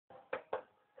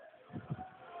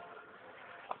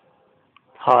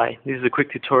Hi, this is a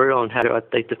quick tutorial on how to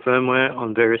update the firmware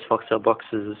on various Foxtel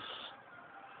boxes.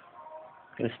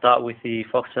 I'm going to start with the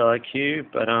Foxtel STU,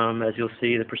 but as you'll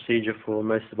see, the procedure for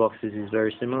most of the boxes is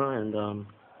very similar, and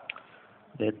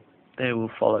they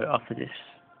will follow after this.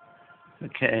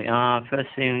 Okay, first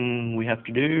thing we have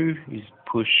to do is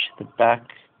push the back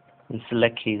and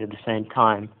select keys at the same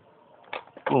time.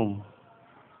 Boom.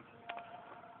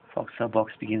 Foxtel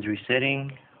box begins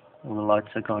resetting. All the lights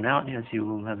are gone out, as you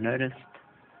will have noticed.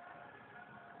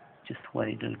 Just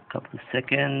wait a couple of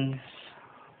seconds.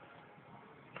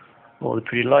 All the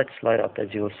pretty lights light up, as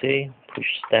you will see. Push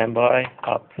standby,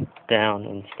 up, down,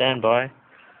 and standby,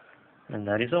 and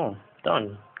that is all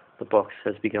done. The box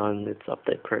has begun its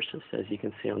update process, as you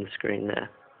can see on the screen there.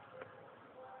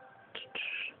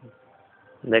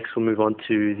 Next, we'll move on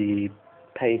to the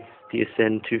Pace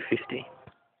DSN 250.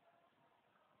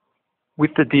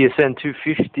 With the DSN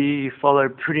 250, you follow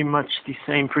pretty much the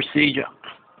same procedure.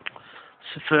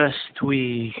 So first,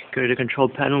 we go to the control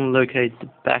panel and locate the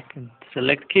back and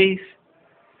select keys.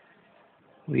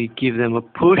 We give them a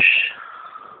push,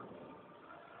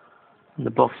 and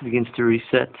the box begins to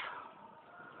reset.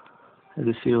 As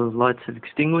you see, all the lights have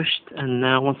extinguished, and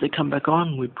now once they come back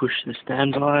on, we push the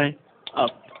standby,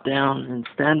 up, down, and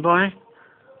standby.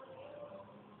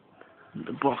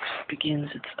 The box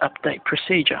begins its update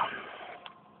procedure.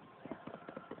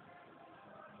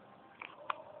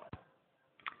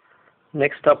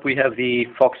 Next up, we have the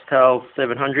Foxtel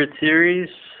 700 series,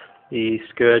 the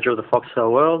scourge of the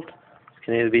Foxtel world. It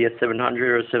can either be a 700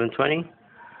 or a 720.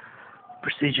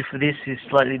 Procedure for this is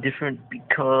slightly different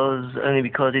only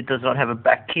because it does not have a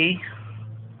back key.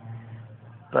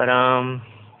 But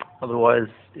otherwise,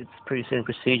 it's pretty same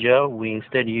procedure. We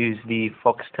instead use the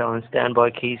Foxtel and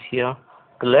standby keys here on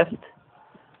the left.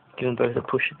 Give them both a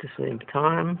push at the same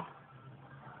time.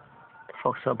 The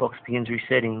Foxtel box begins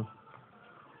resetting.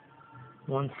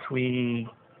 Once we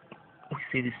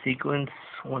see the sequence,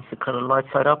 once the color lights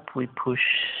light up, we push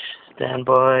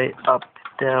standby, up,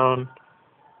 down,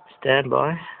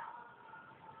 standby,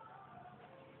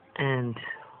 and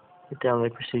the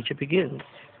download procedure begins.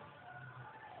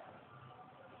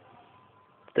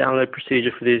 The download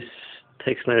procedure for this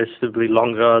takes noticeably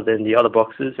longer than the other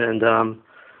boxes, and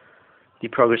the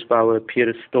progress bar will appear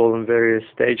to stall in various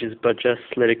stages, but just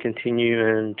let it continue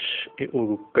and it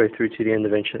will go through to the end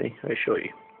eventually, I assure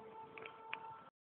you.